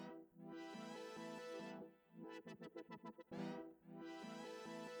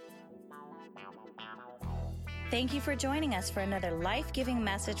Thank you for joining us for another life-giving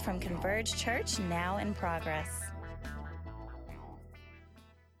message from Converge Church, now in progress.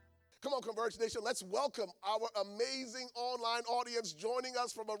 Come on, Converge Nation, let's welcome our amazing online audience joining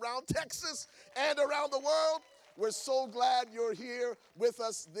us from around Texas and around the world. We're so glad you're here with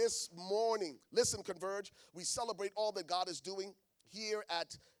us this morning. Listen, Converge, we celebrate all that God is doing here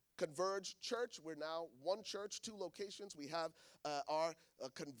at Converge Church. We're now one church, two locations. We have our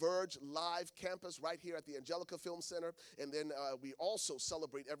Converge Live campus right here at the Angelica Film Center. And then we also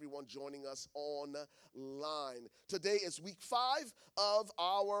celebrate everyone joining us online. Today is week 5 of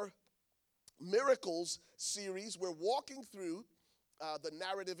our Miracles series. We're walking through the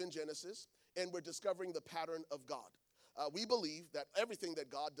narrative in Genesis, and we're discovering the pattern of God. We believe that everything that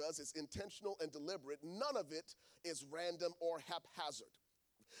God does is intentional and deliberate. None of it is random or haphazard.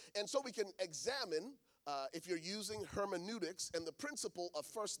 And so we can examine, if you're using hermeneutics and the principle of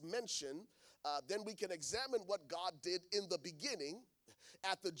first mention, then we can examine what God did in the beginning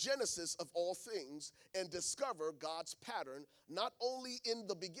at the genesis of all things and discover God's pattern, not only in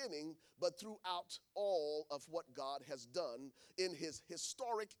the beginning, but throughout all of what God has done in his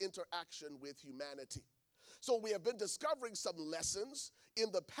historic interaction with humanity. So we have been discovering some lessons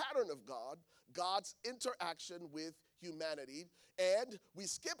in the pattern of God, God's interaction with humanity. And we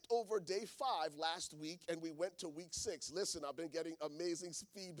skipped over day 5 last week and we went to week 6. Listen, I've been getting amazing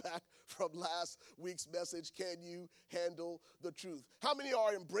feedback from last week's message. Can you handle the truth? How many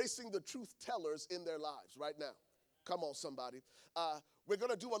are embracing the truth tellers in their lives right now? Come on, somebody. We're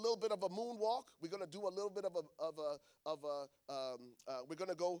going to do a little bit of a moonwalk. We're going to do a little bit we're going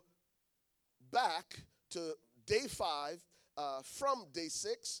to go back to day 5 from day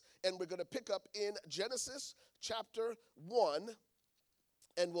 6, and we're going to pick up in Genesis chapter 1,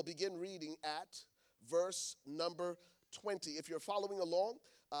 and we'll begin reading at verse number 20. If you're following along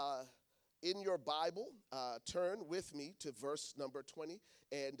in your Bible, turn with me to verse number 20,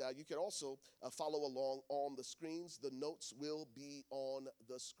 and you can also follow along on the screens. The notes will be on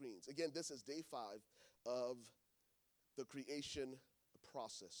the screens. Again, this is day 5 of the creation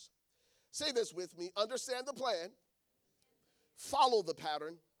process. Say this with me: understand the plan, follow the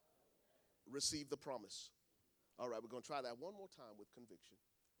pattern, receive the promise. All right, we're going to try that one more time with conviction.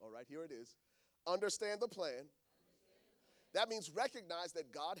 All right, here it is. Understand the plan. That means recognize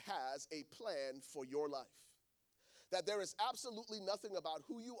that God has a plan for your life. That there is absolutely nothing about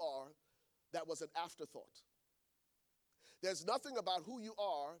who you are that was an afterthought. There's nothing about who you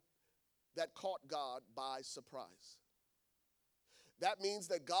are that caught God by surprise. That means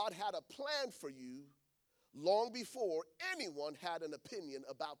that God had a plan for you long before anyone had an opinion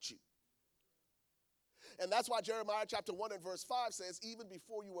about you. And that's why Jeremiah chapter 1 and verse 5 says, even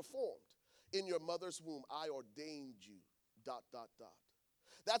before you were formed in your mother's womb, I ordained you, ...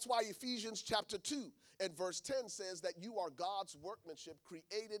 That's why Ephesians chapter 2 and verse 10 says that you are God's workmanship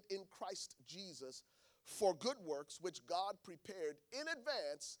created in Christ Jesus for good works, which God prepared in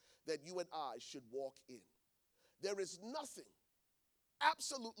advance that you and I should walk in. There is nothing,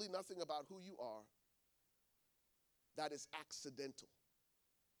 absolutely nothing about who you are that is accidental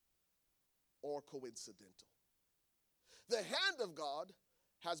or coincidental. The hand of God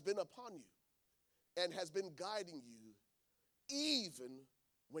has been upon you and has been guiding you even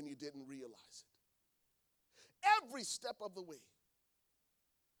when you didn't realize it. Every step of the way,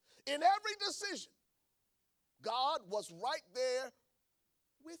 in every decision, God was right there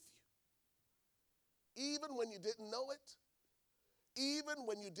with you. Even when you didn't know it, even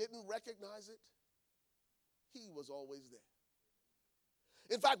when you didn't recognize it, he was always there.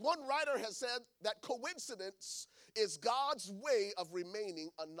 In fact, one writer has said that coincidence is God's way of remaining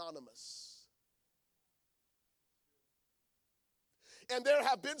anonymous. And there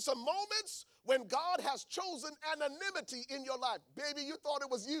have been some moments when God has chosen anonymity in your life. Baby, you thought it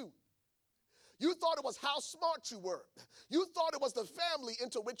was you. You thought it was how smart you were. You thought it was the family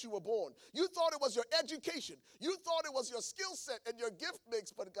into which you were born. You thought it was your education. You thought it was your skill set and your gift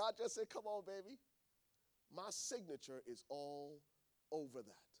mix. But God just said, come on, baby. My signature is all over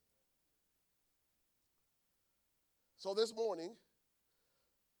that. So this morning,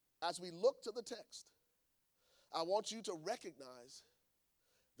 as we look to the text, I want you to recognize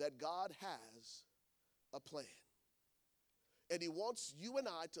that God has a plan. And he wants you and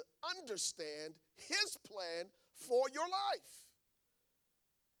I to understand his plan for your life,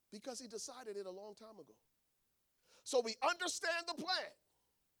 because he decided it a long time ago. So we understand the plan.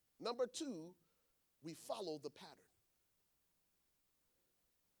 Number 2, we follow the pattern.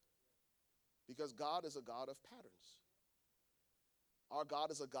 Because God is a God of patterns. Our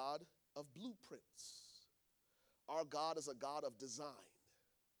God is a God of blueprints. Our God is a God of design.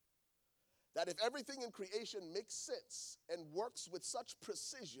 that if everything in creation makes sense and works with such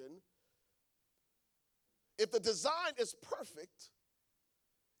precision, if the design is perfect,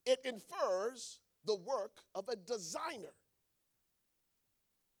 it infers the work of a designer.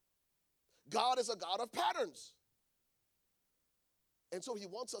 God is a God of patterns. And so he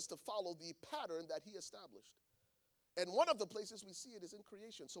wants us to follow the pattern that he established. And one of the places we see it is in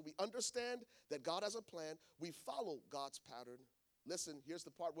creation. So we understand that God has a plan. We follow God's pattern. Listen, here's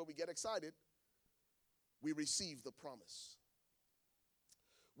the part where we get excited. We receive the promise.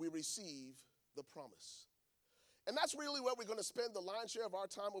 We receive the promise. And that's really where we're going to spend the lion's share of our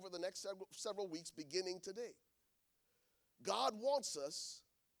time over the next several weeks, beginning today. God wants us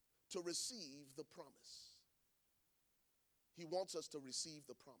to receive the promise. He wants us to receive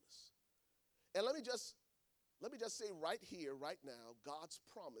the promise. And let me just say right here, right now, God's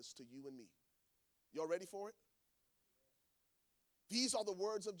promise to you and me. Y'all ready for it? These are the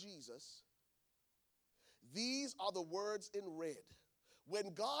words of Jesus. These are the words in red.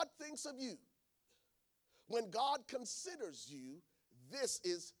 When God thinks of you, when God considers you, this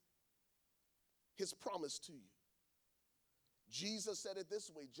is his promise to you. Jesus said it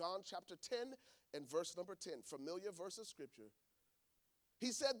this way, John chapter 10 and verse number 10, familiar verse of scripture.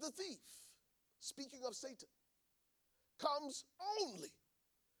 He said, the thief, speaking of Satan, comes only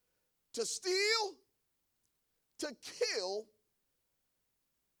to steal, to kill,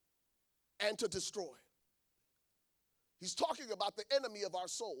 and to destroy. He's talking about the enemy of our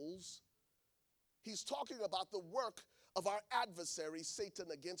souls. He's talking about the work of our adversary, Satan,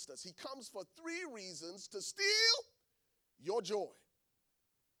 against us. He comes for three reasons: to steal your joy,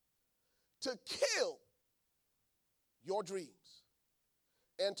 to kill your dreams,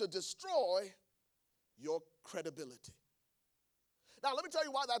 and to destroy your credibility. Now, let me tell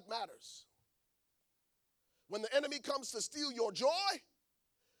you why that matters. When the enemy comes to steal your joy,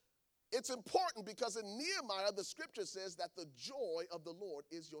 it's important because in Nehemiah, the scripture says that the joy of the Lord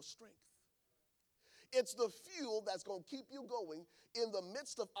is your strength. It's the fuel that's going to keep you going in the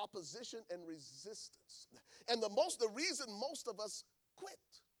midst of opposition and resistance. And the reason most of us quit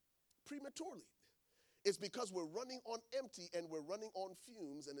prematurely is because we're running on empty and we're running on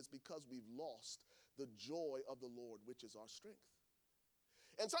fumes, and it's because we've lost the joy of the Lord, which is our strength.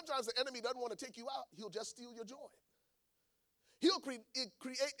 And sometimes the enemy doesn't want to take you out. He'll just steal your joy. He'll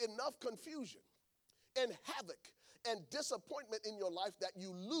create enough confusion and havoc and disappointment in your life that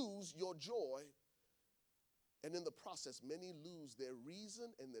you lose your joy. And in the process, many lose their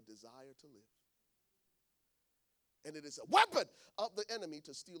reason and their desire to live. And it is a weapon of the enemy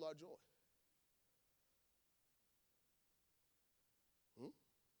to steal our joy.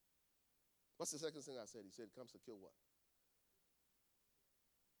 What's the second thing I said? He said it comes to kill what?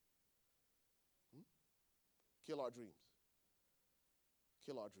 Kill our dreams.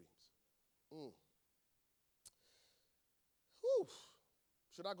 Kill our dreams. Whew.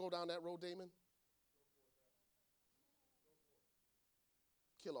 Should I go down that road, Damon?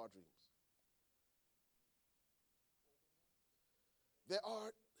 Kill our dreams. There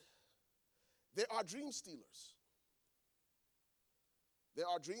are dream stealers. There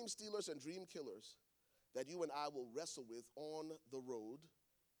are dream stealers and dream killers that you and I will wrestle with on the road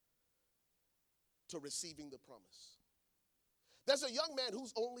to receiving the promise. There's a young man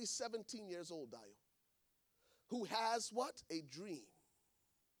who's only 17 years old, Dio, who has what? A dream.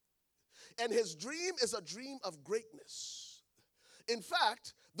 And his dream is a dream of greatness. In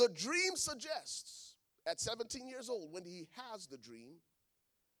fact, the dream suggests at 17 years old, when he has the dream,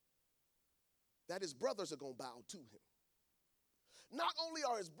 that his brothers are going to bow to him. Not only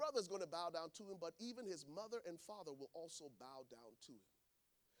are his brothers going to bow down to him, but even his mother and father will also bow down to him.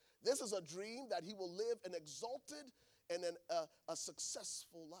 This is a dream that he will live an exalted and a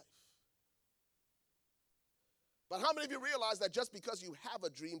successful life. But how many of you realize that just because you have a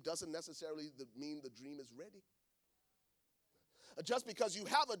dream doesn't necessarily mean the dream is ready? Just because you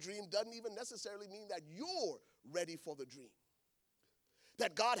have a dream doesn't even necessarily mean that you're ready for the dream.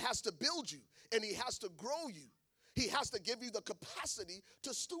 That God has to build you and he has to grow you. He has to give you the capacity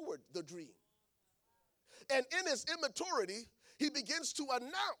to steward the dream. And in his immaturity, he begins to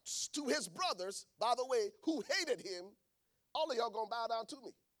announce to his brothers, by the way, who hated him, all of y'all gonna bow down to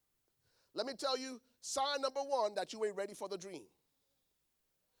me. Let me tell you, sign number one that you ain't ready for the dream.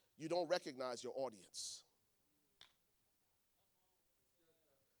 You don't recognize your audience.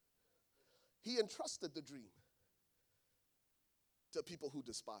 He entrusted the dream to people who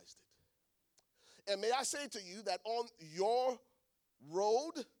despised it. And may I say to you that on your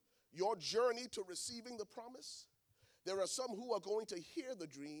road, your journey to receiving the promise, there are some who are going to hear the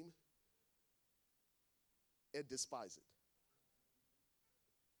dream and despise it.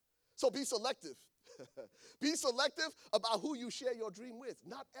 So be selective. Be selective about who you share your dream with.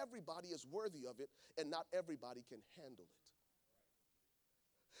 Not everybody is worthy of it, and not everybody can handle it.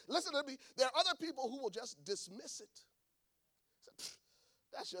 Listen to me. There are other people who will just dismiss it.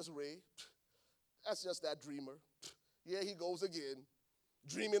 That's just Ray. That's just that dreamer. Yeah, he goes again,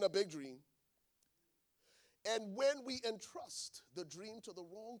 dreaming a big dream. And when we entrust the dream to the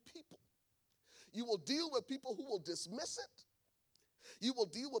wrong people, you will deal with people who will dismiss it. You will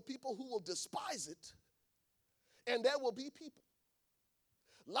deal with people who will despise it. And there will be people,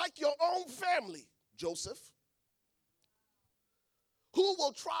 like your own family, Joseph, who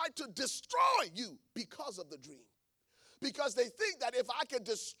will try to destroy you because of the dream. Because they think that if I can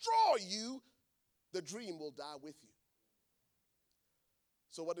destroy you, the dream will die with you.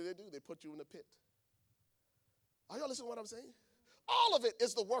 So what do? They put you in a pit. Are y'all listening to what I'm saying? All of it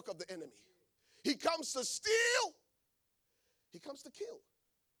is the work of the enemy. He comes to steal. He comes to kill.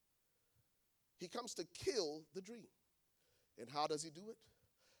 He comes to kill the dream. And how does he do it?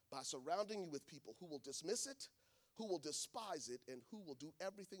 By surrounding you with people who will dismiss it, who will despise it, and who will do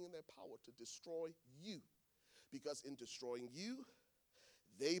everything in their power to destroy you. Because in destroying you,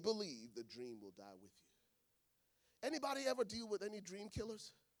 they believe the dream will die with you. Anybody ever deal with any dream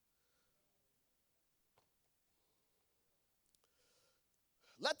killers?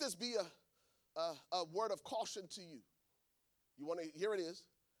 Let this be a word of caution to you. You want to, here it is.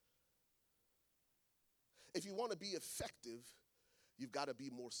 If you want to be effective, you've got to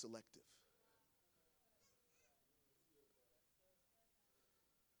be more selective.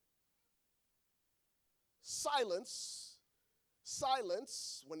 Silence,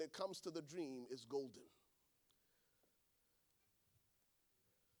 when it comes to the dream, is golden.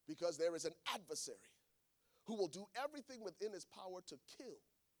 Because there is an adversary who will do everything within his power to kill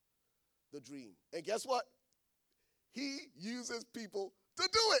the dream. And guess what? He uses people to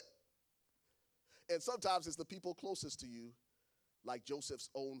do it. And sometimes it's the people closest to you, like Joseph's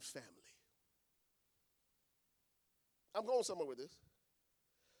own family. I'm going somewhere with this.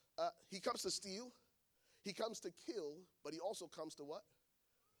 He comes to steal. He comes to kill, but he also comes to what?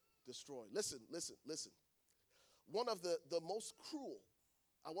 Destroy. Listen. One of the most cruel,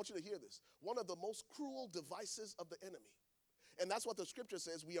 I want you to hear this, one of the most cruel devices of the enemy, and that's what the scripture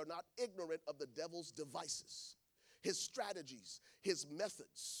says, we are not ignorant of the devil's devices, his strategies, his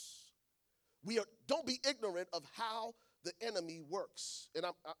methods. Don't be ignorant of how the enemy works. And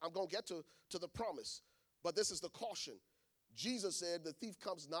I'm going to get to the promise, but this is the caution. Jesus said the thief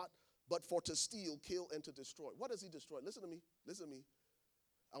comes not but for to steal, kill, and to destroy. What does he destroy? Listen to me.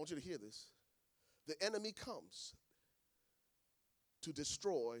 I want you to hear this. The enemy comes to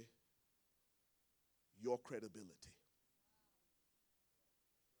destroy your credibility.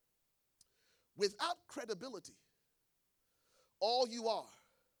 Without credibility, all you are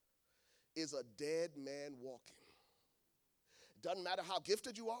is a dead man walking. Doesn't matter how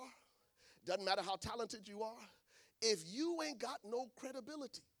gifted you are. Doesn't matter how talented you are. If you ain't got no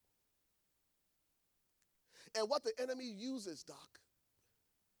credibility. And what the enemy uses, Doc,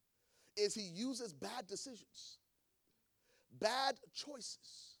 is he uses bad decisions, bad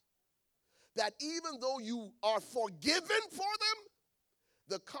choices, that even though you are forgiven for them,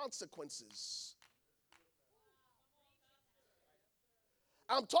 the consequences.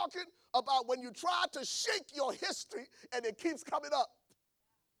 I'm talking about when you try to shake your history and it keeps coming up.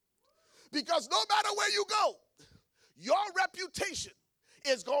 Because no matter where you go, your reputation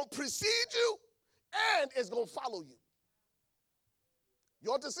is going to precede you and it's going to follow you.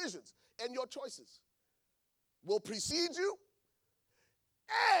 Your decisions and your choices will precede you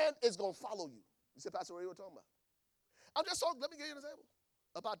and it's going to follow you. You said, Pastor, what are you talking about? I'm just talking, let me give you an example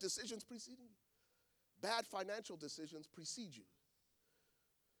about decisions preceding you. Bad financial decisions precede you.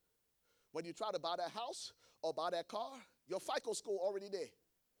 When you try to buy that house or buy that car, your FICO score already there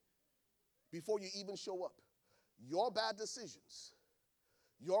before you even show up. Your bad decisions,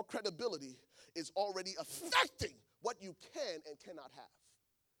 your credibility is already affecting what you can and cannot have.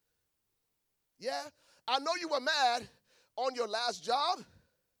 Yeah, I know you were mad on your last job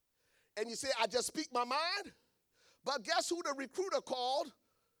and you say, I just speak my mind, but guess who the recruiter called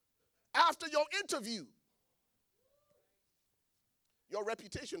after your interview? Your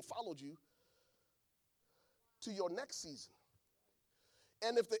reputation followed you to your next season.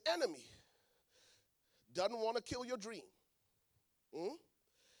 And if the enemy doesn't want to kill your dream,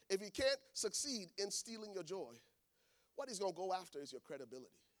 if he can't succeed in stealing your joy, what he's going to go after is your credibility.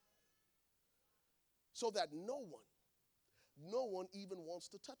 So that no one even wants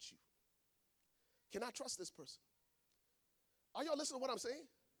to touch you. Can I trust this person? Are y'all listening to what I'm saying?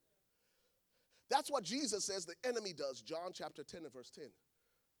 That's what Jesus says the enemy does, John chapter 10 and verse 10.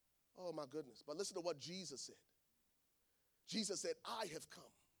 Oh, my goodness. But listen to what Jesus said. Jesus said, I have come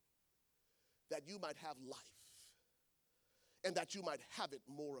that you might have life and that you might have it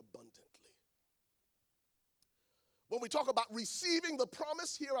more abundantly. When we talk about receiving the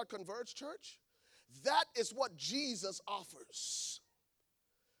promise here at Converge Church, that is what Jesus offers.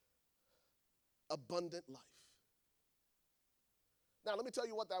 Abundant life. Now, let me tell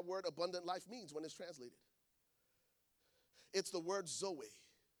you what that word abundant life means when it's translated. It's the word Zoe.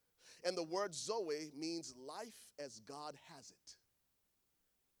 And the word Zoe means life as God has it.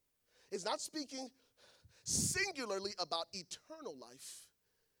 It's not speaking singularly about eternal life.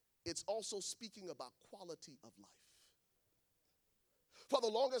 It's also speaking about quality of life. For the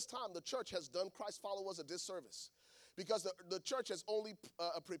longest time, the church has done Christ followers a disservice because the church has only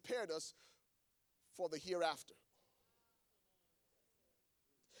prepared us for the hereafter.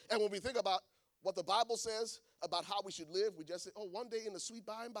 And when we think about what the Bible says about how we should live, we just say, oh, one day in the sweet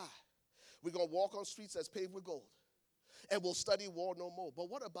by and by, we're going to walk on streets that's paved with gold. And we'll study war no more. But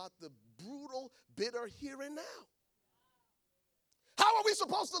what about the brutal, bitter here and now? How are we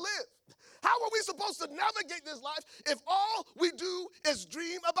supposed to live? How are we supposed to navigate this life if all we do is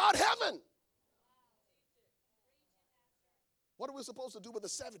dream about heaven? What are we supposed to do with the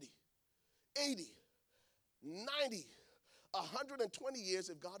 70, 80, 90, 120 years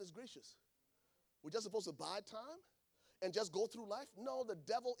if God is gracious? We're just supposed to buy time and just go through life? No, the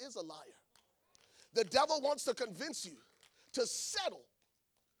devil is a liar. The devil wants to convince you to settle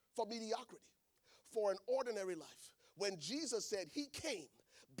for mediocrity, for an ordinary life. When Jesus said he came,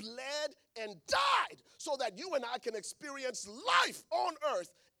 bled, and died so that you and I can experience life on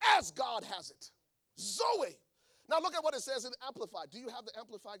earth as God has it. Zoe. Now look at what it says in Amplified. Do you have the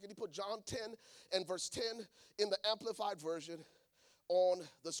Amplified? Can you put John 10 and verse 10 in the Amplified version on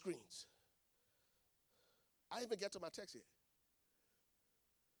the screens? I didn't even get to my text yet.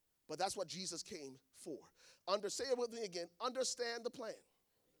 But that's what Jesus came for. Say it with me again. Understand the plan.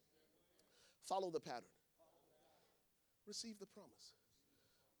 Follow the pattern. Receive the promise.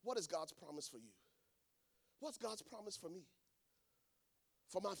 What is God's promise for you? What's God's promise for me?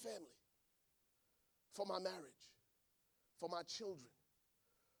 For my family? For my marriage? For my children?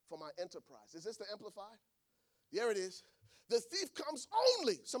 For my enterprise? Is this the Amplified? There it is. The thief comes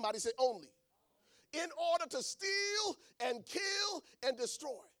only, somebody say only, in order to steal and kill and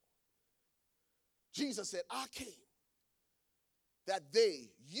destroy. Jesus said, I came that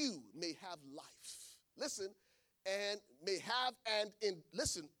you may have life. Listen, and may have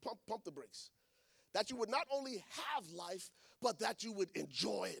pump the brakes. That you would not only have life, but that you would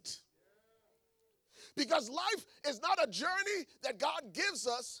enjoy it. Because life is not a journey that God gives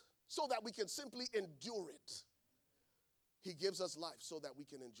us so that we can simply endure it. He gives us life so that we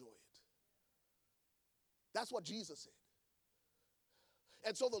can enjoy it. That's what Jesus said.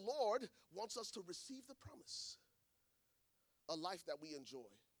 And so the Lord wants us to receive the promise. A life that we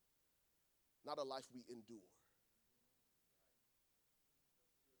enjoy, not a life we endure.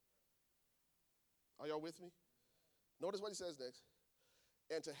 Are y'all with me? Notice what he says next.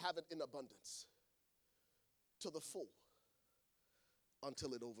 And to have it in abundance, to the full,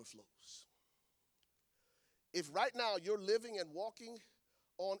 until it overflows. If right now you're living and walking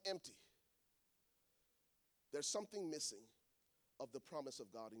on empty, there's something missing of the promise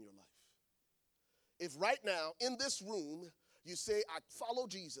of God in your life. If right now in this room you say, I follow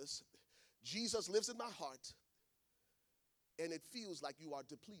Jesus, Jesus lives in my heart, and it feels like you are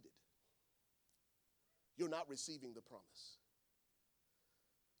depleted, you're not receiving the promise.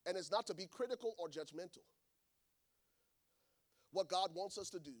 And it's not to be critical or judgmental. What God wants us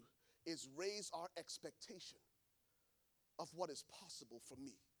to do is raise our expectation of what is possible for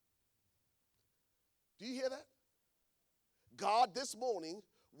me. Do you hear that? God this morning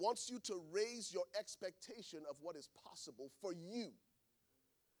wants you to raise your expectation of what is possible for you.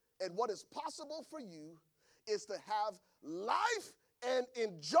 And what is possible for you is to have life and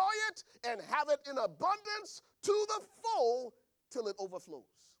enjoy it and have it in abundance to the full till it overflows.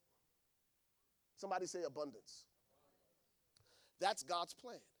 Somebody say abundance. That's God's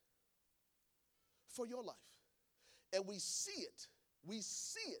plan for your life. And we see it. We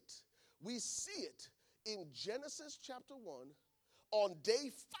see it in Genesis chapter 1 on day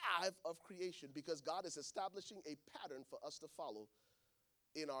 5 of creation, because God is establishing a pattern for us to follow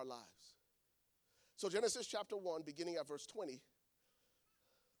in our lives. So Genesis chapter 1, beginning at verse 20.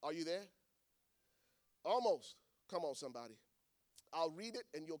 Are you there? Almost. Come on, somebody. I'll read it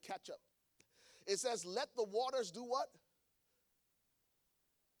and you'll catch up. It says, let the waters do what?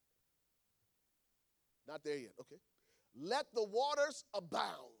 Not there yet. Okay. Let the waters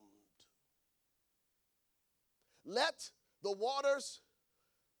abound. Let the waters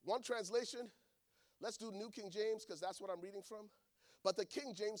One translation, let's do New King James because that's what I'm reading from. But the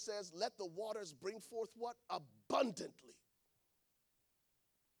King James says, let the waters bring forth what? Abundantly.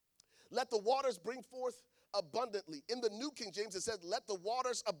 Let the waters bring forth abundantly. In the New King James, it says, let the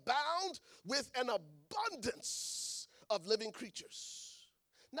waters abound with an abundance of living creatures.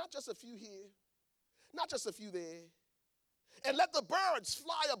 Not just a few here, not just a few there. And let the birds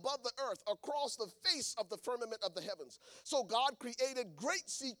fly above the earth across the face of the firmament of the heavens. So God created great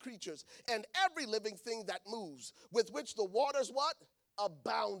sea creatures and every living thing that moves, with which the waters what?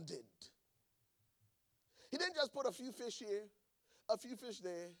 Abounded. He didn't just put a few fish here, a few fish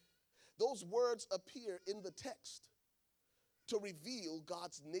there. Those words appear in the text to reveal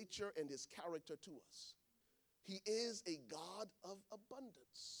God's nature and his character to us. He is a God of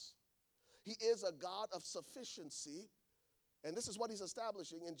abundance. He is a God of sufficiency. And this is what he's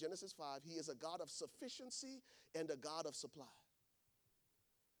establishing in Genesis 5. He is a God of sufficiency and a God of supply.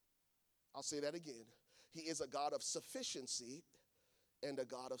 I'll say that again. He is a God of sufficiency and a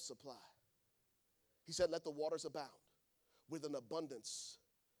God of supply. He said, let the waters abound with an abundance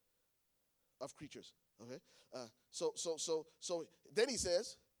of creatures. Okay? So then he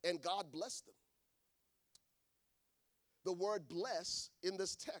says, and God blessed them. The word bless in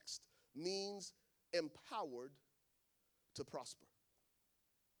this text means empowered to prosper.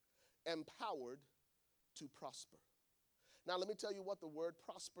 Empowered to prosper. Now let me tell you what the word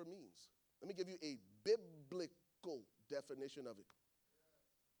prosper means. Let me give you a biblical definition of it.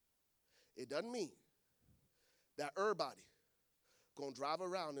 It doesn't mean that everybody gonna drive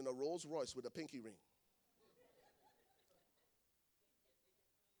around in a Rolls Royce with a pinky ring.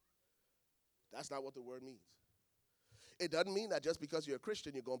 That's not what the word means. It doesn't mean that just because you're a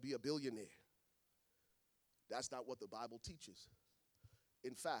Christian, you're gonna be a billionaire. That's not what the Bible teaches.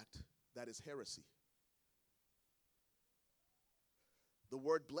 In fact, that is heresy. The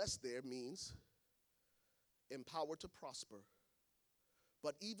word blessed there means empowered to prosper,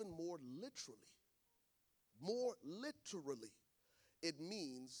 but even more literally, it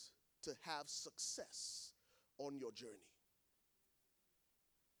means to have success on your journey.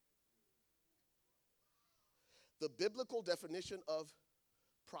 The biblical definition of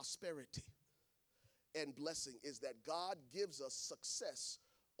prosperity and blessing is that God gives us success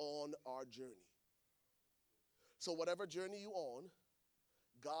on our journey. So whatever journey you're on,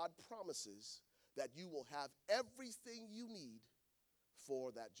 God promises that you will have everything you need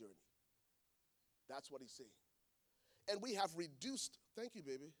for that journey. That's what he's saying. And we have reduced, thank you,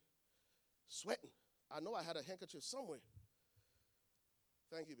 baby, sweating. I know I had a handkerchief somewhere.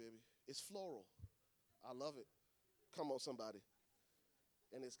 Thank you, baby. It's floral. I love it. Come on, somebody.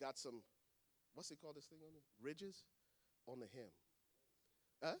 And it's got some, what's he call this thing on it? Ridges on the hem.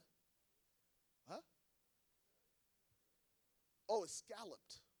 Huh? Huh? Oh, it's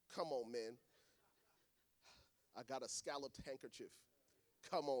scalloped. Come on, man. I got a scalloped handkerchief.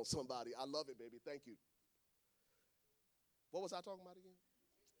 Come on, somebody. I love it, baby. Thank you. What was I talking about again?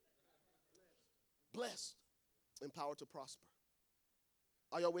 Blessed. Empowered to prosper.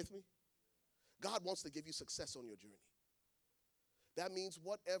 Are y'all with me? God wants to give you success on your journey. That means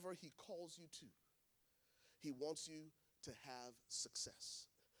whatever he calls you to, he wants you to have success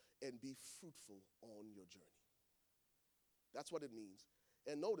and be fruitful on your journey. That's what it means.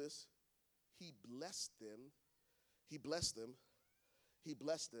 And notice, he blessed them. He blessed them. He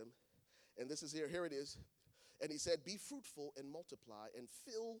blessed them. And this is here. Here it is. And he said, be fruitful and multiply and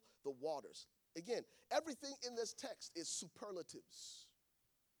fill the waters. Again, everything in this text is superlatives.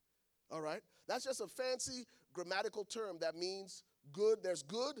 All right? That's just a fancy grammatical term that means good, there's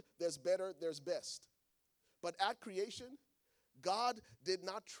better, there's best. But at creation, God did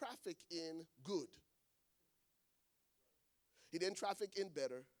not traffic in good. He didn't traffic in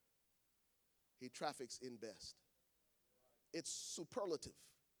better. He traffics in best. It's superlative.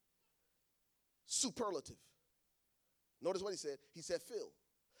 Superlative. Notice what he said. He said fill.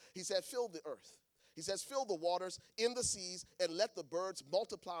 He said fill the earth. He says fill the waters in the seas and let the birds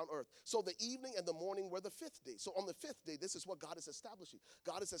multiply on earth. So the evening and the morning were the fifth day. So on the fifth day, this is what God is establishing.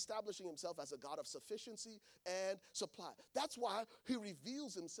 God is establishing himself as a God of sufficiency and supply. That's why he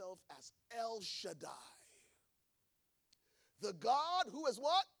reveals himself as El Shaddai. The God who is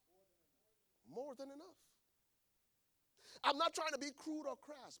what? More than enough. I'm not trying to be crude or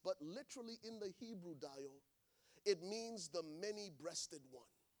crass, but literally in the Hebrew dial, it means the many-breasted one.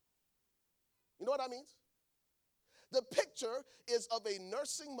 You know what that means? The picture is of a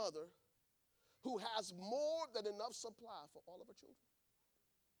nursing mother who has more than enough supply for all of her children.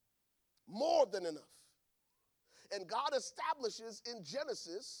 More than enough. And God establishes in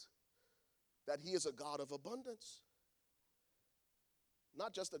Genesis that he is a God of abundance.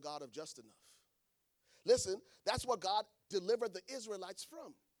 not just a God of just enough. Listen, that's what God delivered the Israelites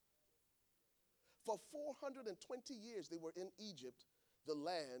from. For 420 years, they were in Egypt, the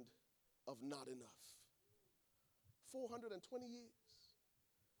land of not enough. 420 years.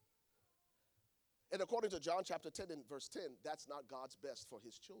 And according to John chapter 10 and verse 10, that's not God's best for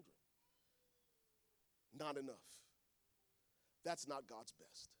his children. Not enough. That's not God's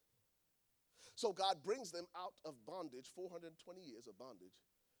best. So God brings them out of bondage, 420 years of bondage,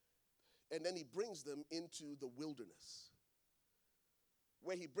 and then he brings them into the wilderness,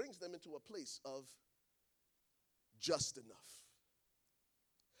 where he brings them into a place of just enough.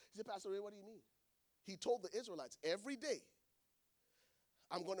 He said, Pastor Ray, what do you mean? He told the Israelites, every day,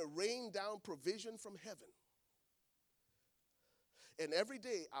 I'm going to rain down provision from heaven. And every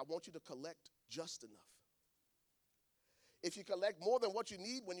day, I want you to collect just enough. If you collect more than what you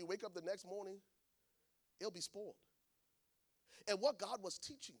need when you wake up the next morning, it'll be spoiled. And what God was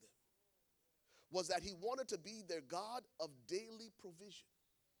teaching them was that he wanted to be their God of daily provision.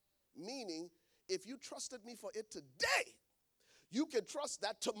 Meaning, if you trusted me for it today, you can trust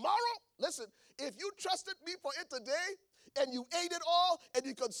that tomorrow, listen, if you trusted me for it today and you ate it all and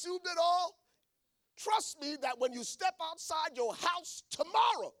you consumed it all, trust me that when you step outside your house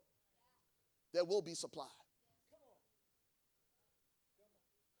tomorrow, there will be supply.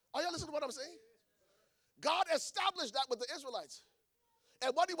 Are y'all listening to what I'm saying? God established that with the Israelites.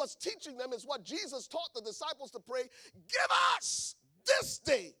 And what he was teaching them is what Jesus taught the disciples to pray, give us this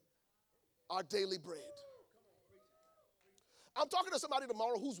day our daily bread. I'm talking to somebody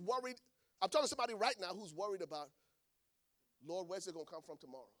tomorrow who's worried. I'm talking to somebody right now who's worried about, Lord, where's it going to come from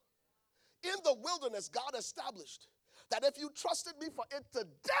tomorrow? In the wilderness, God established that if you trusted me for it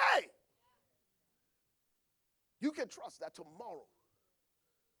today, you can trust that tomorrow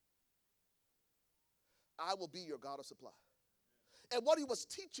I will be your God of supply. And what he was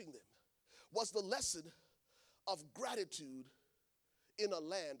teaching them was the lesson of gratitude in a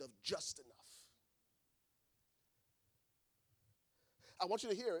land of just enough. I want you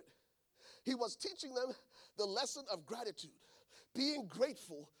to hear it. He was teaching them the lesson of gratitude, being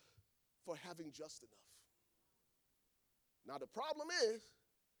grateful for having just enough. Now the problem is,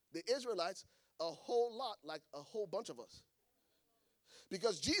 the Israelites, a whole lot like a whole bunch of us.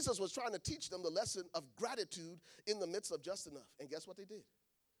 Because Jesus was trying to teach them the lesson of gratitude in the midst of just enough. And guess what they did?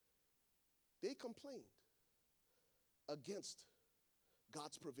 They complained against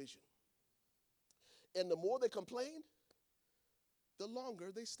God's provision. And the more they complained, the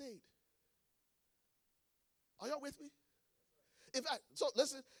longer they stayed. Are y'all with me? In fact, so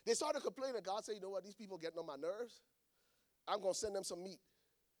listen, they started complaining. God said, you know what, these people are getting on my nerves. I'm going to send them some meat.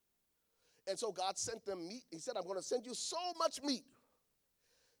 And so God sent them meat. He said, I'm going to send you so much meat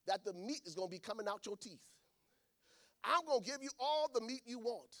that the meat is going to be coming out your teeth. I'm going to give you all the meat you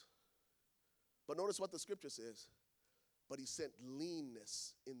want. But notice what the scripture says. But he sent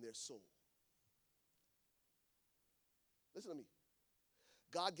leanness in their soul. Listen to me.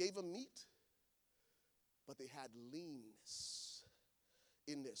 God gave them meat, but they had leanness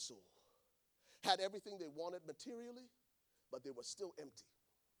in their soul. Had everything they wanted materially, but they were still empty.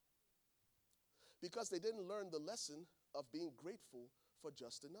 Because they didn't learn the lesson of being grateful for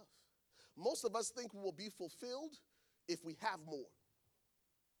just enough. Most of us think we will be fulfilled if we have more.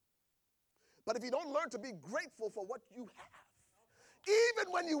 But if you don't learn to be grateful for what you have,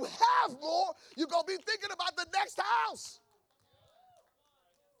 even when you have more, you're going to be thinking about the next house.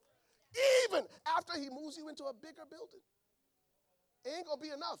 Even after he moves you into a bigger building. It ain't going to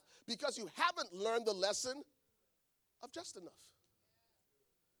be enough because you haven't learned the lesson of just enough.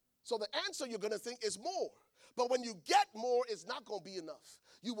 So the answer you're going to think is more. But when you get more, it's not going to be enough.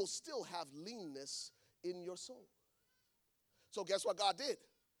 You will still have leanness in your soul. So guess what God did?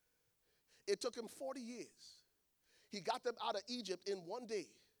 It took him 40 years. He got them out of Egypt in one day.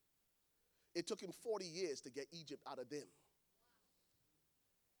 It took him 40 years to get Egypt out of them.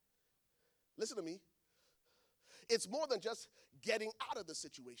 Listen to me. It's more than just getting out of the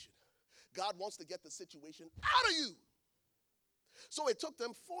situation. God wants to get the situation out of you. So it took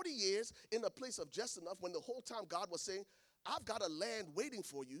them 40 years in a place of just enough when the whole time God was saying, I've got a land waiting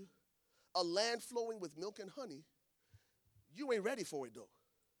for you, a land flowing with milk and honey. You ain't ready for it though.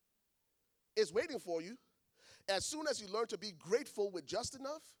 It's waiting for you. As soon as you learn to be grateful with just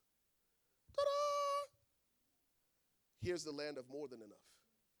enough, ta-da! Here's the land of more than enough.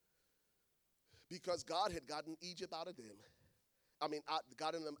 Because God had gotten Egypt out of them.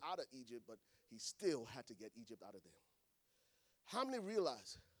 Gotten them out of Egypt, but he still had to get Egypt out of them. How many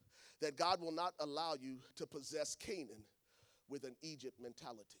realize that God will not allow you to possess Canaan with an Egypt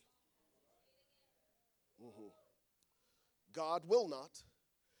mentality? God will not,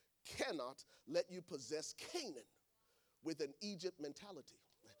 cannot let you possess Canaan with an Egypt mentality.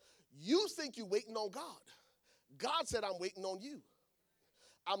 You think you're waiting on God. God said, I'm waiting on you.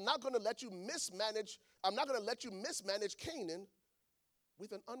 I'm not going to let you mismanage Canaan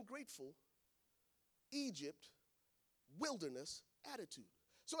with an ungrateful Egypt wilderness attitude.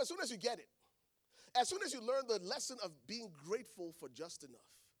 So as soon as you get it, as soon as you learn the lesson of being grateful for just enough,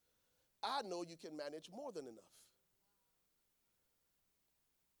 I know you can manage more than enough.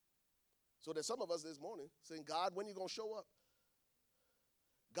 So there's some of us this morning saying, God, when are you going to show up?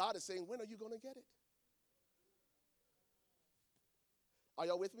 God is saying, when are you going to get it? Are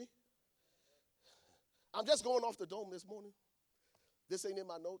y'all with me? I'm just going off the dome this morning. This ain't in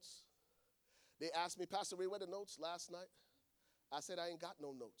my notes. They asked me, Pastor Ray, where the notes last night? I said, I ain't got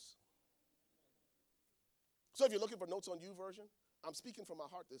no notes. So if you're looking for notes on YouVersion, I'm speaking from my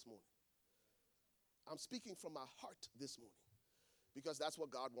heart this morning. I'm speaking from my heart this morning because that's what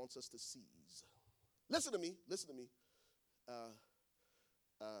God wants us to seize. Listen to me.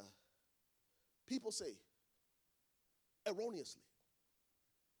 People say erroneously,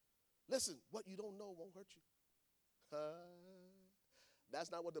 listen, what you don't know won't hurt you.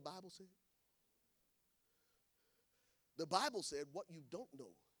 That's not what the Bible said. The Bible said what you don't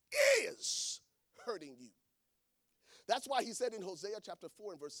know is hurting you. That's why he said in Hosea chapter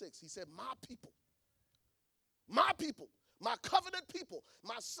 4 and verse 6, he said, my people, my covenant people,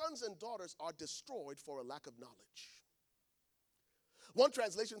 my sons and daughters are destroyed for a lack of knowledge. One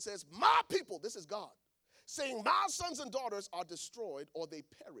translation says, my people, this is God, saying my sons and daughters are destroyed or they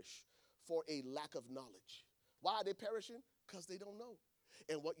perish for a lack of knowledge. Why are they perishing? Because they don't know.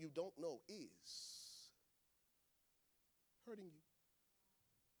 And what you don't know is hurting you.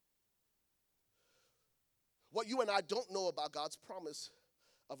 What you and I don't know about God's promise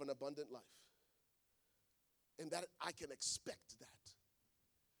of an abundant life. And that I can expect that.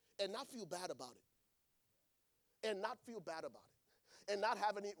 And not feel bad about it. And not feel bad about it. And not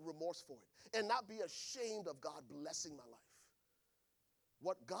have any remorse for it. And not be ashamed of God blessing my life.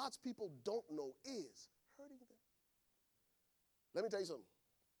 What God's people don't know is hurting them. Let me tell you something.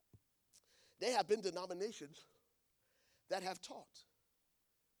 There have been denominations that have taught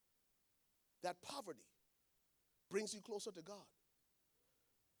that poverty brings you closer to God.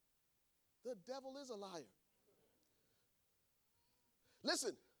 The devil is a liar.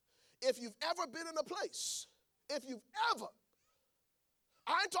 Listen, if you've ever been in a place, I ain't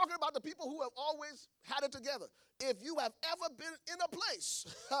talking about the people who have always had it together. If you have ever been in a place,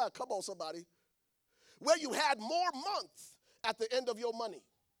 come on somebody, where you had more month at the end of your money.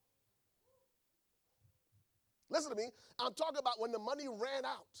 Listen to me, I'm talking about when the money ran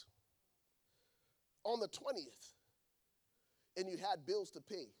out on the 20th and you had bills to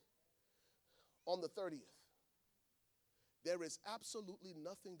pay on the 30th. There is absolutely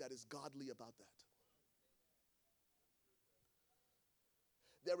nothing that is godly about that.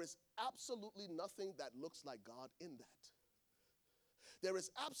 There is absolutely nothing that looks like God in that. There is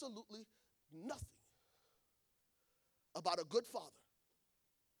absolutely nothing about a good father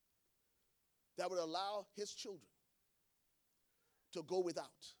that would allow his children to go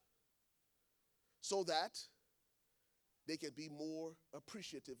without so that they can be more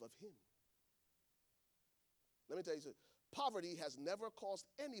appreciative of him. Let me tell you something. Poverty has never caused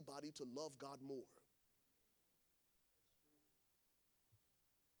anybody to love God more.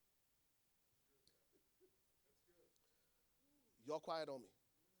 Y'all quiet on me.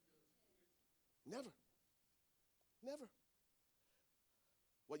 Never.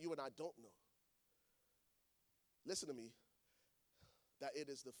 What you and I don't know. Listen to me. That it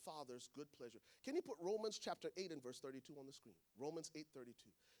is the Father's good pleasure. Can you put Romans chapter 8 and verse 32 on the screen? Romans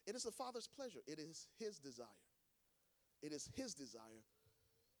 8:32. It is the Father's pleasure. It is his desire. It is his desire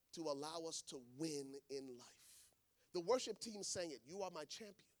to allow us to win in life. The worship team sang it, "You are my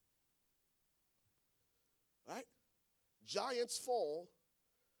champion." Right? Giants fall.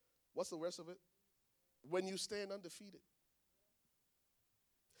 What's the rest of it? When you stand undefeated.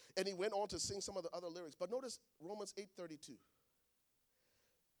 And he went on to sing some of the other lyrics. But notice Romans 8:32.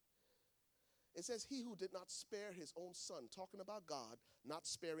 It says, he who did not spare his own son, talking about God, not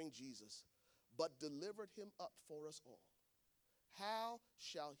sparing Jesus, but delivered him up for us all. How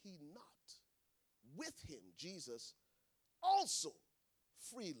shall he not with him, Jesus, also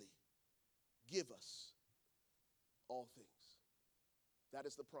freely give us all things? That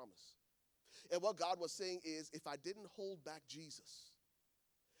is the promise. And what God was saying is, if I didn't hold back Jesus,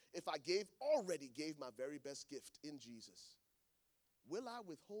 if I already gave my very best gift in Jesus, will I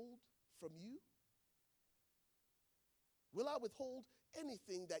withhold from you? Will I withhold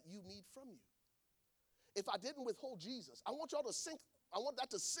anything that you need from you? if I didn't withhold Jesus, I want that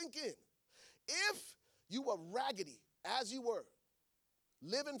to sink in. If you were raggedy as you were,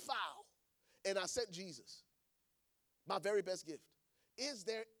 living foul, and I sent Jesus, my very best gift, is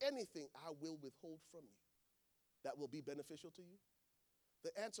there anything I will withhold from you that will be beneficial to you?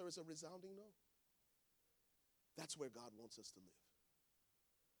 The answer is a resounding no. That's where God wants us to live.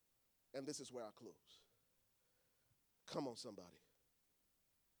 And this is where I close. Come on, somebody.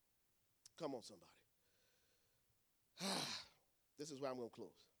 Come on, somebody. This is where I'm going to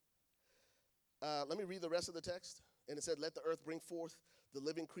close. Let me read the rest of the text. And it said, let the earth bring forth the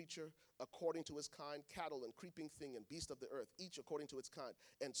living creature according to its kind, cattle and creeping thing and beast of the earth, each according to its kind.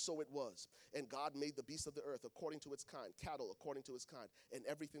 And so it was. And God made the beast of the earth according to its kind, cattle according to its kind, and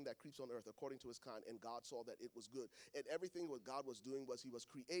everything that creeps on earth according to its kind. And God saw that it was good. And everything what God was doing was he was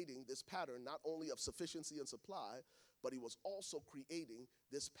creating this pattern not only of sufficiency and supply, but he was also creating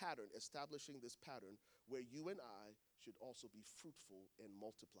this pattern, establishing this pattern where you and I should also be fruitful and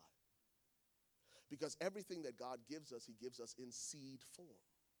multiply. Because everything that God gives us, he gives us in seed form.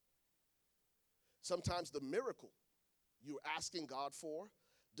 Sometimes the miracle you're asking God for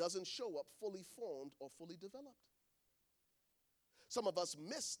doesn't show up fully formed or fully developed. Some of us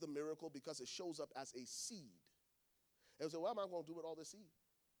miss the miracle because it shows up as a seed. And we say, what am I going to do with all this seed?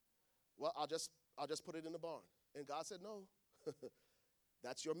 Well, I'll just put it in the barn. And God said, no,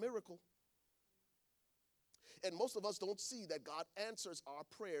 that's your miracle. And most of us don't see that God answers our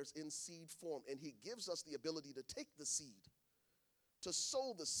prayers in seed form. And he gives us the ability to take the seed, to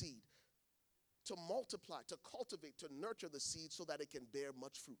sow the seed, to multiply, to cultivate, to nurture the seed so that it can bear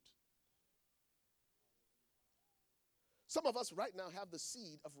much fruit. Some of us right now have the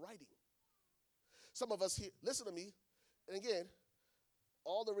seed of writing. Some of us here, listen to me, and again,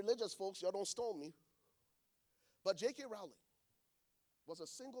 all the religious folks, y'all don't stone me, but J.K. Rowling was a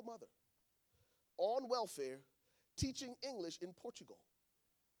single mother on welfare teaching English in Portugal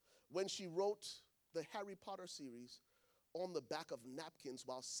when she wrote the Harry Potter series on the back of napkins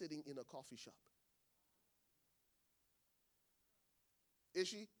while sitting in a coffee shop. Is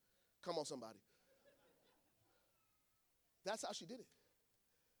she? Come on, somebody. That's how she did it.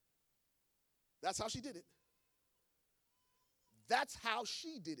 That's how she did it. That's how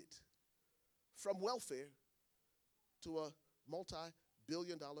she did it. From welfare to a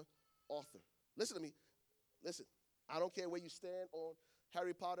multi-billion-dollar author. Listen to me. Listen, I don't care where you stand on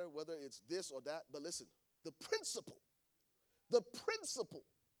Harry Potter, whether it's this or that, but listen, the principle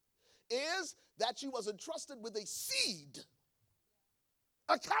is that she was entrusted with a seed,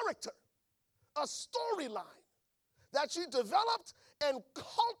 a character, a storyline that she developed and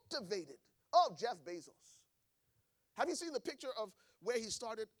cultivated. Oh, Jeff Bezos. Have you seen the picture of where he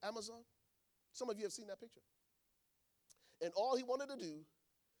started Amazon? Some of you have seen that picture. And all he wanted to do,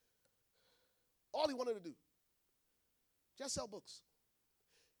 just sell books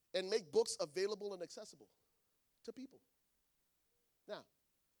and make books available and accessible to people. Now,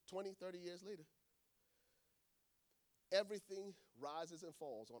 20, 30 years later, everything rises and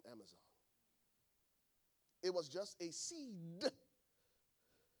falls on Amazon. It was just a seed.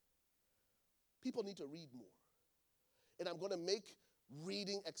 People need to read more. And I'm going to make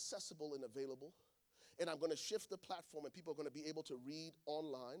reading accessible and available. And I'm going to shift the platform, and people are going to be able to read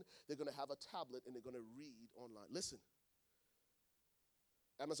online. They're going to have a tablet, and they're going to read online. Listen,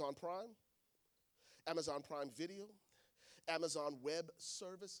 Amazon Prime Video, Amazon Web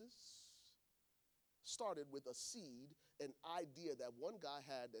Services started with a seed, an idea that one guy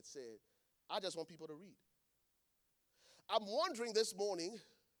had that said, I just want people to read. I'm wondering this morning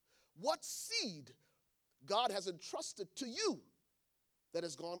what seed God has entrusted to you that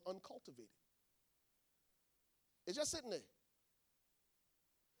has gone uncultivated. It's just sitting there.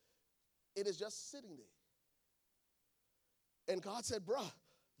 It is just sitting there. And God said, bruh,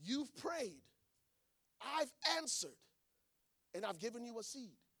 you've prayed. I've answered. And I've given you a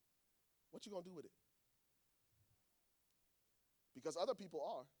seed. What you going to do with it? Because other people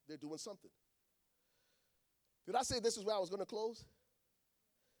are. They're doing something. Did I say this is where I was going to close?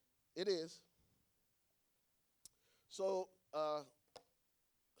 It is. So,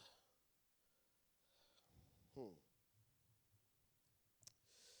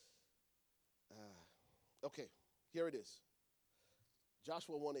 okay, here it is.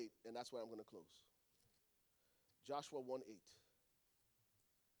 Joshua 1:8, and that's where I'm going to close. Joshua 1:8.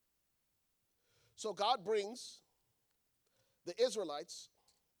 So God brings the Israelites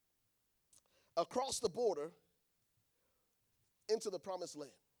across the border into the promised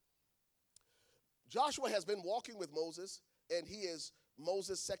land. Joshua has been walking with Moses, and he is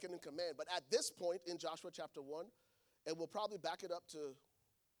Moses' second in command. But at this point in Joshua chapter 1, and we'll probably back it up to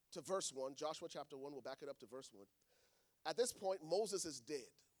to verse 1, Joshua chapter 1, we'll back it up to verse 1. At this point, Moses is dead.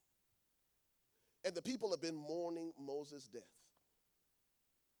 And the people have been mourning Moses' death.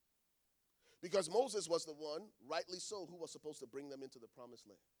 Because Moses was the one, rightly so, who was supposed to bring them into the promised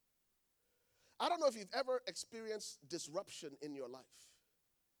land. I don't know if you've ever experienced disruption in your life,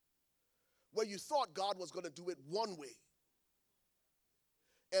 where you thought God was going to do it one way.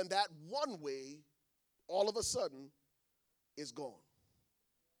 And that one way, all of a sudden, is gone.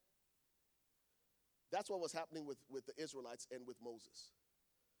 That's what was happening with the Israelites and with Moses.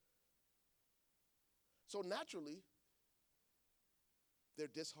 So naturally, they're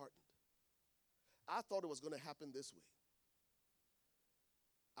disheartened. I thought it was going to happen this way.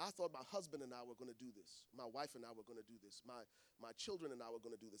 I thought my husband and I were going to do this. My wife and I were going to do this. My children and I were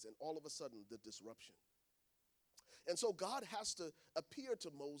going to do this. And all of a sudden, the disruption. And so God has to appear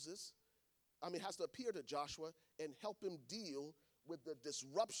to has to appear to Joshua and help him deal with the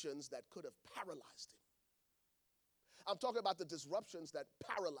disruptions that could have paralyzed him. I'm talking about the disruptions that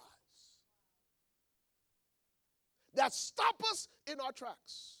paralyze, that stop us in our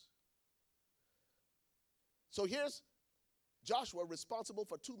tracks. So here's Joshua, responsible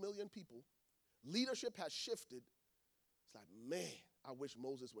for 2 million people. Leadership has shifted. It's like, man, I wish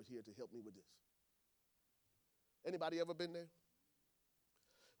Moses were here to help me with this. Anybody ever been there?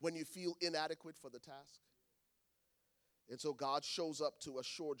 When you feel inadequate for the task? And so God shows up to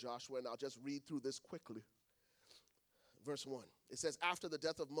assure Joshua, and I'll just read through this quickly. Verse 1, it says, after the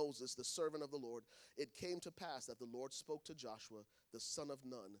death of Moses, the servant of the Lord, it came to pass that the Lord spoke to Joshua, the son of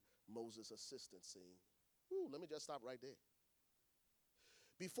Nun, Moses' assistant, saying, let me just stop right there.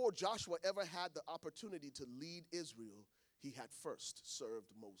 Before Joshua ever had the opportunity to lead Israel, he had first served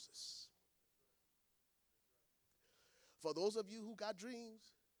Moses. For those of you who got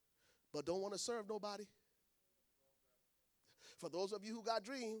dreams, but don't want to serve nobody, for those of you who got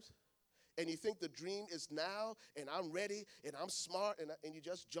dreams, and you think the dream is now, and I'm ready, and I'm smart, and you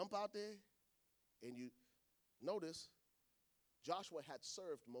just jump out there, and you notice Joshua had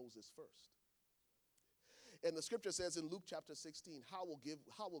served Moses first. And the scripture says in Luke chapter 16, how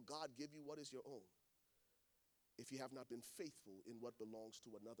will God give you what is your own if you have not been faithful in what belongs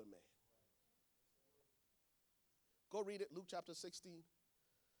to another man? Go read it, Luke chapter 16.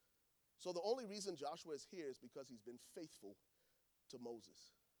 So the only reason Joshua is here is because he's been faithful to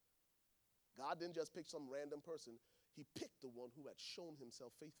Moses. God didn't just pick some random person. He picked the one who had shown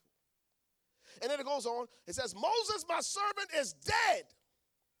himself faithful. And then it goes on. It says, Moses, my servant, is dead.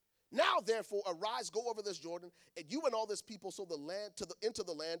 Now, therefore, arise, go over this Jordan, and you and all this people sow the land into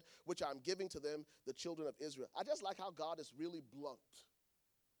the land which I'm giving to them, the children of Israel. I just like how God is really blunt.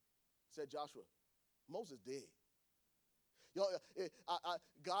 Said Joshua, Moses dead. You know,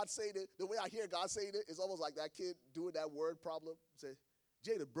 God saying it, the way I hear God saying it is almost like that kid doing that word problem. Say,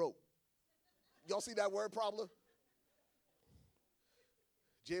 Jada broke. Y'all see that word problem?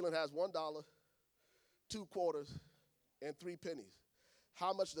 Jalen has $1, 2 quarters, and 3 pennies.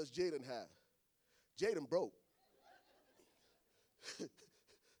 How much does Jaden have? Jaden broke.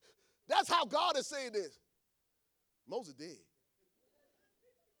 That's how God is saying this. Moses did.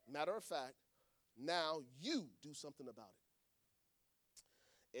 Matter of fact, now you do something about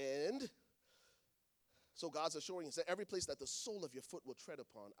it. And so God's assuring you, say, every place that the sole of your foot will tread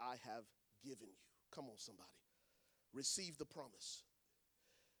upon, I have given you. Come on, somebody. Receive the promise.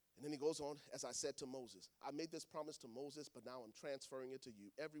 And then he goes on, as I said to Moses, I made this promise to Moses, but now I'm transferring it to you.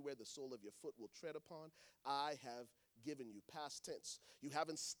 Everywhere the sole of your foot will tread upon, I have given you. Past tense. You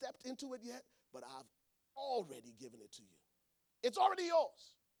haven't stepped into it yet, but I've already given it to you. It's already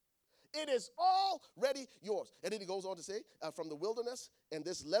yours. It is already yours. And then he goes on to say, from the wilderness and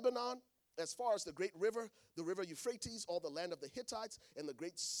this Lebanon, as far as the great river, the river Euphrates, all the land of the Hittites, and the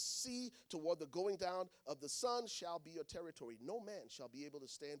great sea toward the going down of the sun shall be your territory. No man shall be able to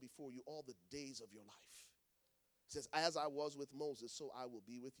stand before you all the days of your life. It says, as I was with Moses, so I will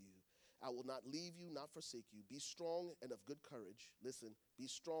be with you. I will not leave you, not forsake you. Be strong and of good courage. Listen, be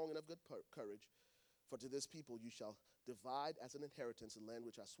strong and of good courage. For to this people you shall divide as an inheritance the land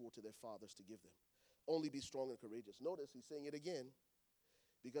which I swore to their fathers to give them. Only be strong and courageous. Notice he's saying it again.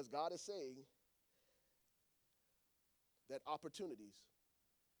 Because God is saying that opportunities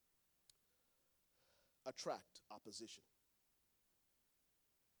attract opposition.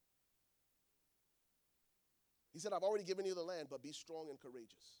 He said, I've already given you the land, but be strong and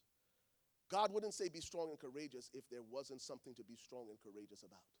courageous. God wouldn't say be strong and courageous if there wasn't something to be strong and courageous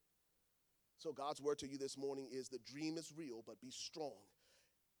about. So God's word to you this morning is the dream is real, but be strong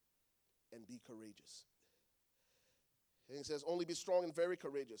and be courageous. And he says, only be strong and very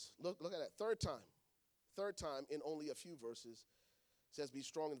courageous. Look at that. Third time in only a few verses, It says, be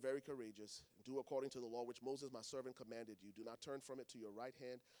strong and very courageous, and do according to the law which Moses my servant commanded you. Do not turn from it to your right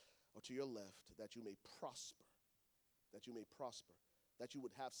hand or to your left, that you may prosper, that you may prosper, that you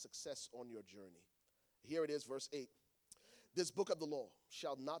would have success on your journey. Here it is, verse 8. This book of the law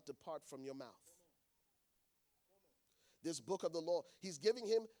shall not depart from your mouth. This book of the law, he's giving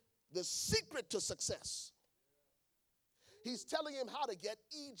him the secret to success. He's telling him how to get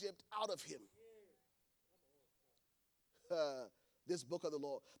Egypt out of him. This book of the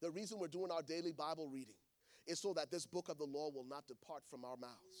law. The reason we're doing our daily Bible reading is so that this book of the law will not depart from our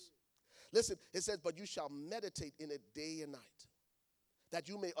mouths. Listen, it says, but you shall meditate in it day and night, that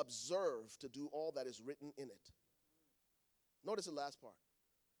you may observe to do all that is written in it. Notice the last part.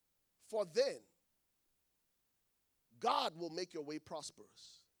 For then God will make your way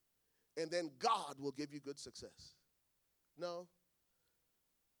prosperous, and then God will give you good success. No.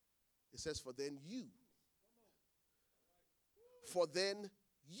 It says, for then you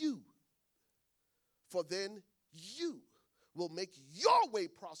will make your way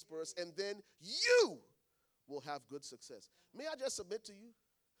prosperous, and then you will have good success. May I just submit to you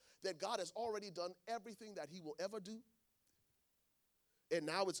that God has already done everything that he will ever do, and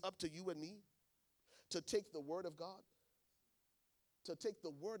now it's up to you and me to take the word of God,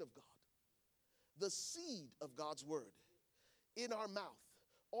 the seed of God's word, in our mouth,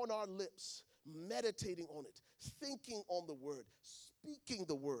 on our lips, meditating on it, thinking on the word, speaking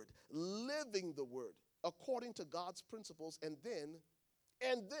the word, living the word according to God's principles, and then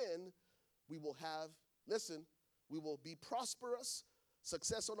we will have, listen, we will be prosperous,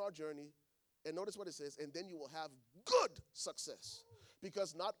 success on our journey, and notice what it says, and then you will have good success,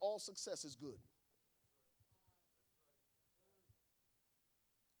 because not all success is good.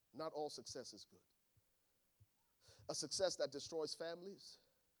 Not all success is good. A success that destroys families,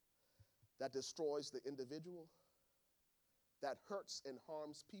 that destroys the individual, that hurts and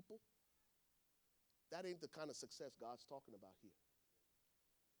harms people, that ain't the kind of success God's talking about here.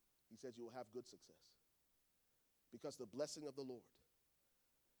 He says you will have good success, because the blessing of the Lord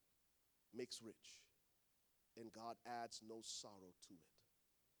makes rich, and God adds no sorrow to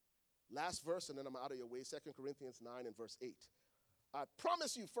it. Last verse, and then I'm out of your way, 2 Corinthians 9 and verse 8. I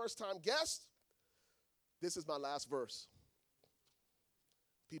promise you, first-time guest, this is my last verse.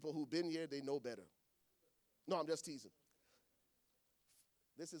 People who've been here, they know better. No, I'm just teasing.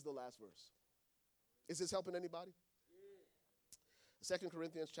 This is the last verse. Is this helping anybody? 2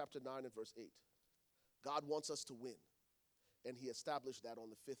 Corinthians chapter 9 and verse 8. God wants us to win, and he established that on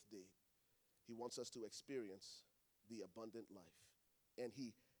the 5th day. He wants us to experience the abundant life, and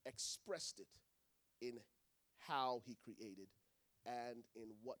he expressed it in how he created and in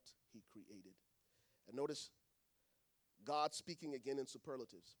what he created. And notice God speaking again in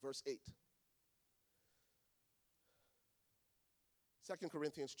superlatives. Verse 8. 2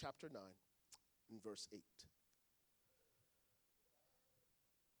 Corinthians chapter 9 and verse 8.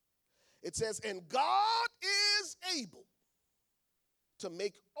 It says, and God is able to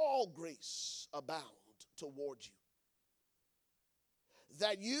make all grace abound toward you,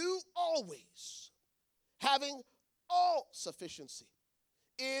 that you always, having all sufficiency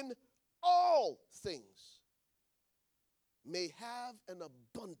in all things, may have an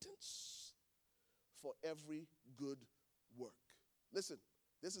abundance for every good work. Listen,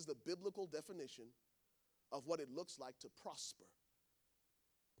 this is the biblical definition of what it looks like to prosper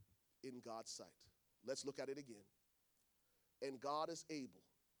in God's sight. Let's look at it again. And God is able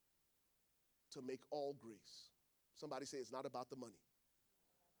to make all grace. Somebody say it's not about the money.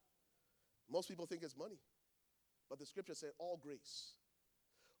 Most people think it's money, but the scripture said all grace.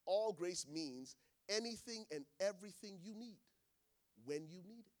 All grace means anything and everything you need when you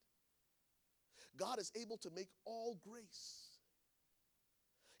need it. God is able to make all grace.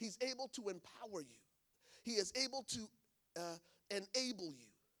 He's able to empower you. He is able to enable you.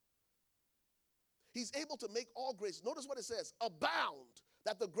 He's able to make all grace. Notice what it says, abound,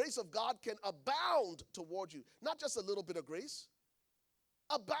 that the grace of God can abound toward you. Not just a little bit of grace,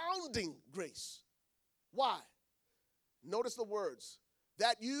 abounding grace. Why? Notice the words,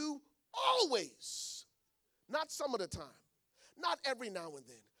 that you always, not some of the time, not every now and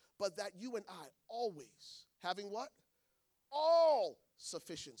then, but that you and I always, having what? All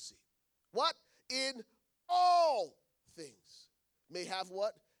sufficiency. What? In all things. May have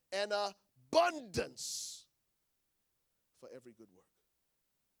what? An abundance for every good work.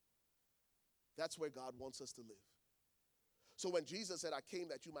 That's where God wants us to live. So when Jesus said, I came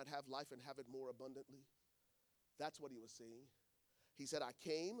that you might have life and have it more abundantly, that's what he was saying. He said, I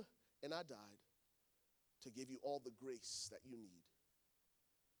came and I died to give you all the grace that you need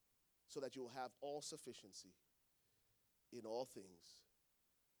so that you will have all sufficiency in all things,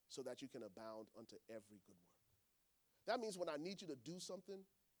 so that you can abound unto every good work. That means when I need you to do something,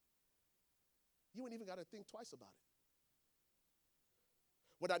 you ain't even got to think twice about it.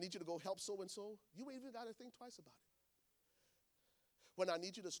 When I need you to go help so-and-so, you ain't even got to think twice about it. When I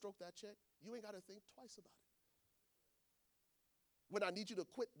need you to stroke that check, you ain't got to think twice about it. When I need you to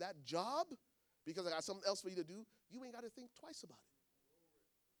quit that job because I got something else for you to do, you ain't got to think twice about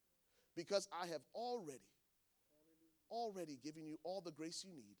it. Because I have already given you all the grace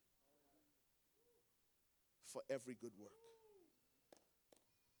you need for every good work.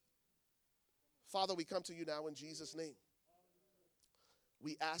 Father, we come to you now in Jesus' name.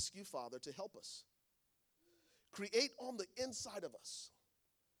 We ask you, Father, to help us. Create on the inside of us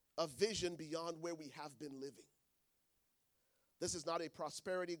a vision beyond where we have been living. This is not a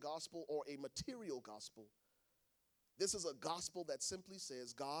prosperity gospel or a material gospel. This is a gospel that simply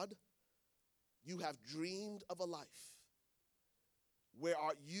says, God, you have dreamed of a life where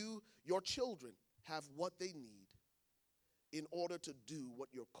your children have what they need in order to do what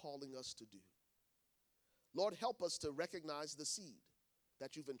you're calling us to do. Lord, help us to recognize the seed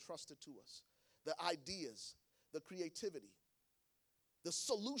that you've entrusted to us, the ideas, the creativity, the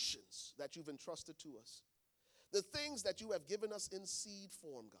solutions that you've entrusted to us, the things that you have given us in seed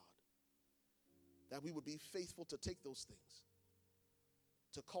form, God, that we would be faithful to take those things,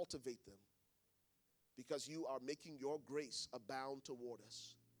 to cultivate them, because you are making your grace abound toward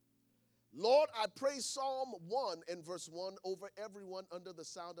us. Lord, I pray Psalm 1 and verse 1 over everyone under the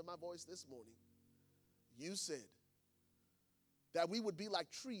sound of my voice this morning. You said that we would be like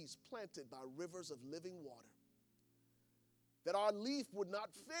trees planted by rivers of living water, that our leaf would not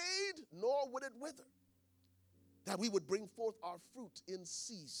fade, nor would it wither, that we would bring forth our fruit in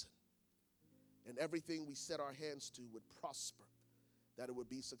season, and everything we set our hands to would prosper, that it would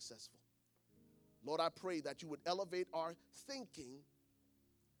be successful. Lord, I pray that you would elevate our thinking,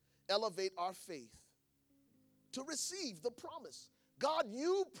 elevate our faith to receive the promise. God,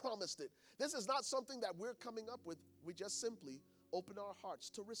 you promised it. This is not something that we're coming up with. We just simply open our hearts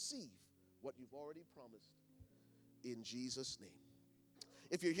to receive what you've already promised in Jesus' name.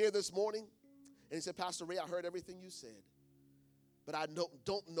 If you're here this morning and you said, Pastor Ray, I heard everything you said, but I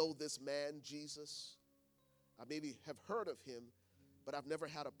don't know this man, Jesus. I maybe have heard of him, but I've never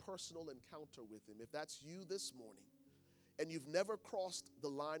had a personal encounter with him. If that's you this morning and you've never crossed the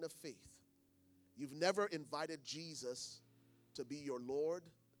line of faith, you've never invited Jesus to be your Lord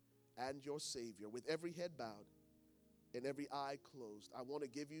and your Savior, with every head bowed and every eye closed, I want to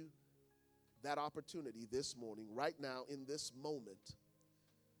give you that opportunity this morning, right now, in this moment,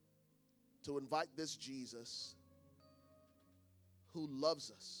 to invite this Jesus who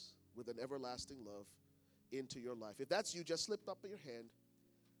loves us with an everlasting love into your life. If that's you, just slip up your hand.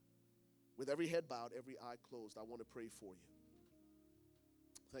 With every head bowed, every eye closed, I want to pray for you.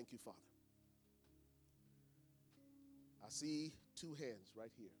 Thank you, Father. I see two hands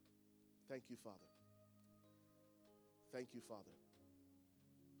right here. Thank you, Father. Thank you, Father.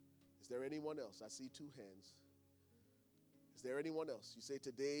 Is there anyone else? I see two hands. Is there anyone else? You say,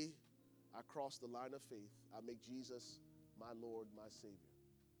 today I cross the line of faith. I make Jesus my Lord, my Savior.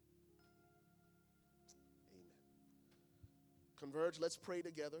 Amen. Converge, let's pray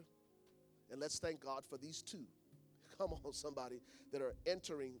together. And let's thank God for these two. Come on, somebody, that are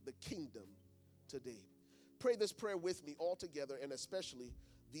entering the kingdom today. Pray this prayer with me all together, and especially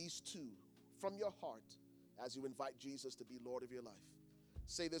these two from your heart as you invite Jesus to be Lord of your life.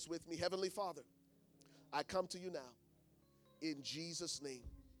 Say this with me. Heavenly Father, I come to you now in Jesus' name.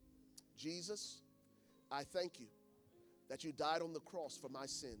 Jesus, I thank you that you died on the cross for my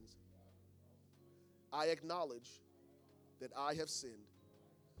sins. I acknowledge that I have sinned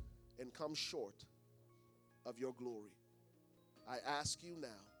and come short of your glory. I ask you now,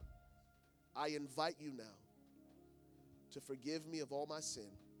 I invite you now to forgive me of all my sin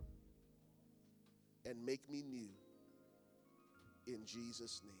and make me new in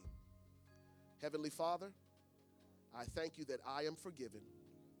Jesus' name. Heavenly Father, I thank you that I am forgiven.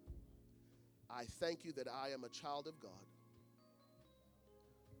 I thank you that I am a child of God.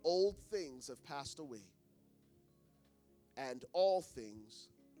 Old things have passed away, and all things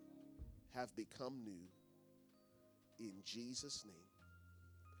have become new in Jesus' name.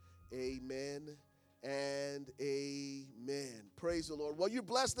 Amen and amen. Praise the Lord. Well, you're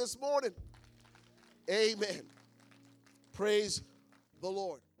blessed this morning. Amen. Praise the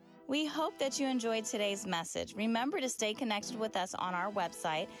Lord. We hope that you enjoyed today's message. Remember to stay connected with us on our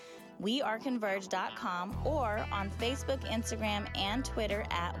website, weareconverge.com, or on Facebook, Instagram, and Twitter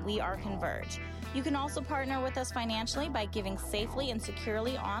at weareconverge. You can also partner with us financially by giving safely and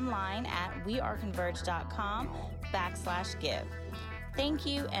securely online at weareconverge.com/give. Thank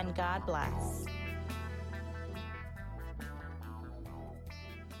you, and God bless.